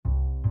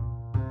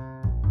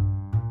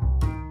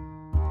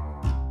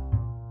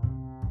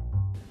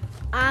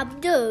I'm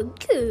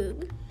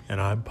Duncan.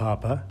 And I'm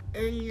Papa.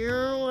 And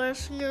you're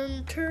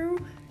listening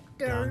to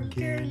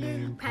Duncan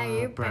and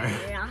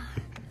Papa.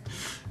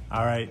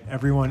 All right,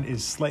 everyone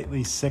is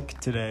slightly sick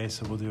today,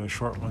 so we'll do a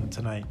short one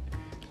tonight.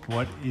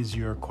 What is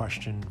your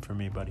question for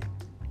me, buddy?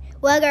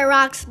 What are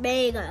rocks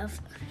made of?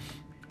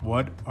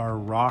 What are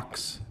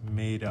rocks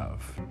made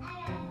of?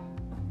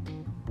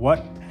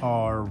 What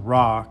are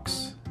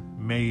rocks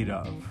made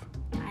of?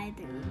 I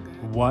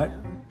don't know. What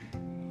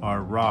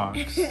are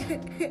rocks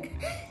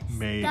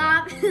made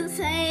Stop of?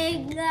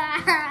 saying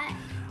that.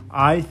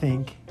 I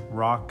think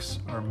rocks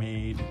are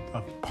made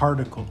of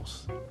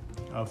particles,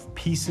 of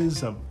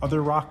pieces of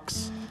other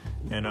rocks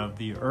and of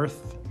the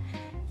earth,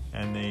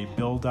 and they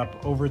build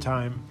up over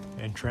time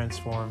and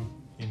transform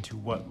into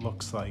what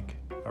looks like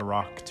a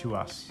rock to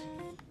us.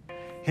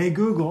 Hey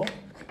Google,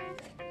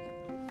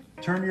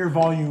 turn your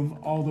volume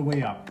all the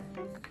way up.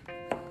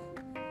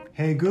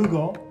 Hey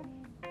Google,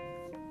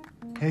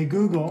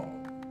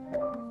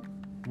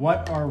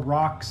 what are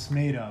rocks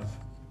made of?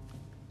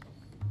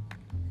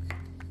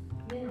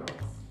 Minerals.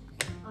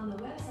 On the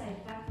website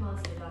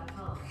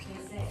factmonster.com,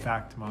 they say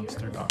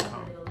Factmonster.com. the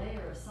earth is a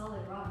layer of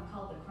solid rock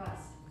called the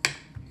crust.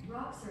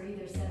 Rocks are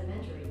either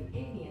sedimentary,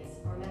 igneous,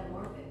 or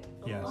metamorphic.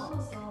 Yes.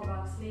 Almost all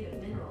rocks made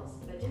of minerals,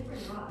 but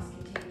different rocks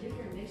contain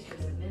different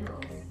mixtures of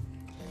minerals.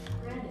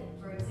 Granite,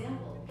 for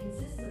example,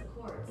 consists of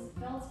quartz,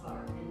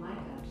 feldspar, and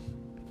mica.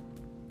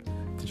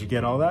 Did you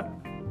get all that?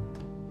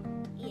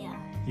 Yeah.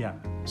 Yeah,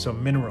 so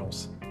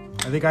minerals.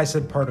 I think I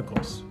said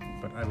particles,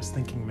 but I was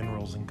thinking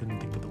minerals and couldn't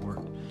think of the word.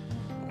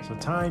 So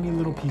tiny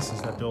little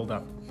pieces that build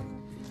up.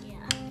 Yeah.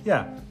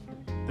 Yeah,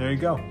 there you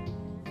go.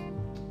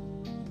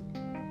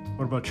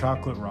 What about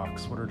chocolate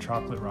rocks? What are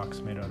chocolate rocks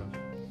made out of?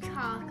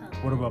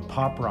 Chocolate. What about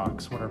pop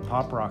rocks? What are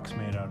pop rocks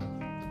made out of?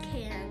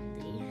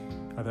 Candy.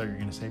 I thought you were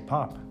going to say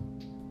pop.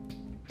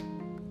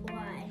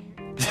 Why?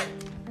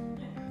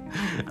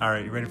 All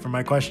right, you ready for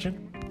my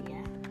question?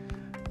 Yeah.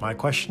 My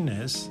question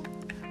is,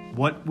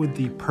 what would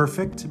the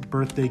perfect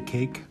birthday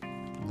cake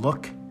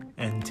look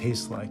and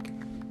taste like?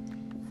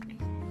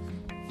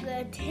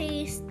 The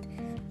taste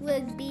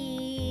would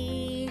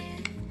be...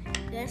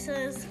 This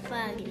is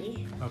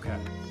funny. Okay.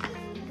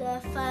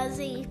 The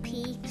fuzzy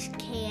peach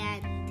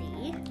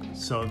candy.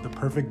 So the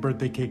perfect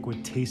birthday cake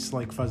would taste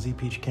like fuzzy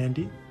peach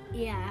candy?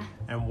 Yeah.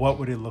 And what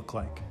would it look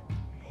like?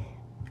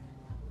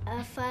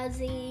 A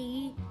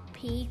fuzzy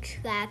peach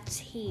that's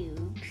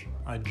huge.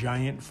 A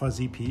giant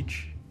fuzzy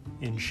peach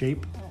in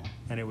shape,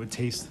 and it would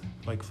taste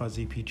like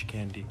fuzzy peach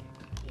candy.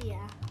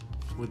 Yeah.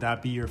 Would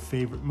that be your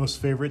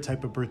most favorite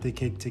type of birthday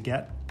cake to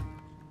get?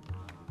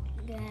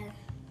 Yeah.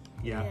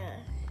 Yeah.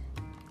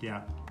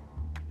 Yeah.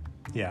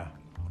 Yeah.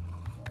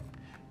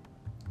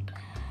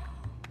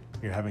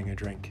 You're having a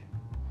drink.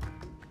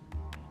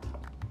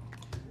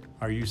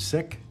 Are you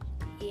sick?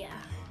 Yeah.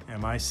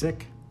 Am I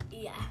sick?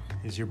 Yeah.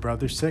 Is your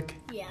brother sick?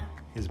 Yeah.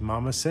 Is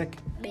mama sick?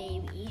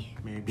 Maybe.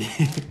 Maybe.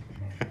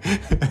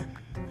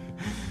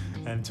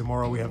 And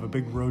tomorrow we have a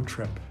big road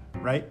trip,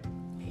 right?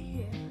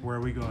 Yeah. Where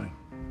are we going?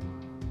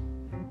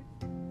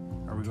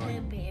 Are we To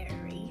going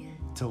Barry.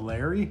 to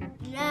Larry?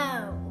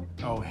 No.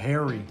 Oh,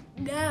 Harry.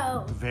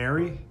 No.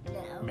 Very?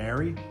 No.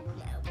 Mary?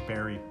 No.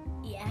 Barry.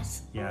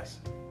 Yes. Yes.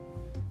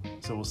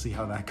 So we'll see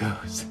how that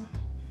goes.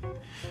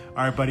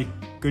 All right, buddy.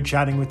 Good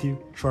chatting with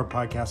you. Short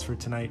podcast for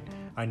tonight.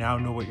 I now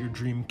know what your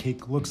dream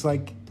cake looks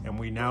like, and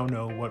we now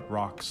know what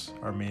rocks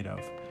are made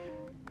of.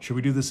 Should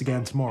we do this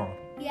again tomorrow?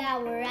 Yeah,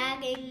 we're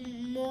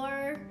adding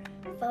more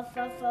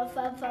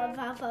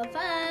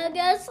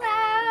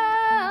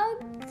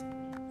sounds.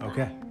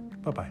 Okay.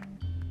 Bye-bye.